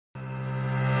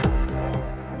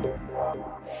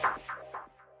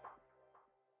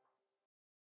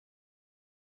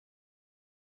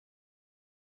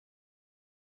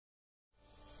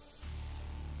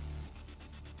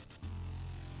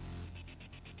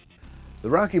The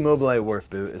Rocky MobiLite work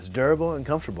boot is durable and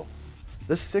comfortable.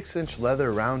 This 6-inch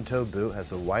leather round toe boot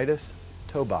has the widest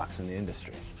toe box in the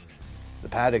industry. The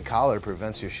padded collar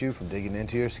prevents your shoe from digging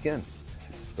into your skin.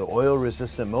 The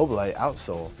oil-resistant MobiLite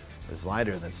outsole is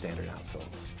lighter than standard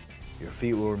outsoles. Your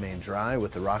feet will remain dry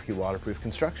with the Rocky waterproof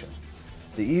construction.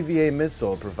 The EVA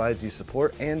midsole provides you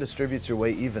support and distributes your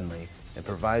weight evenly and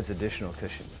provides additional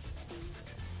cushion.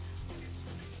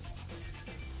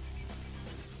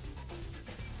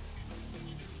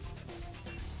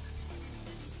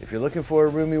 If you're looking for a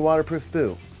roomy waterproof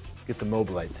boot, get the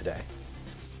MobiLite today.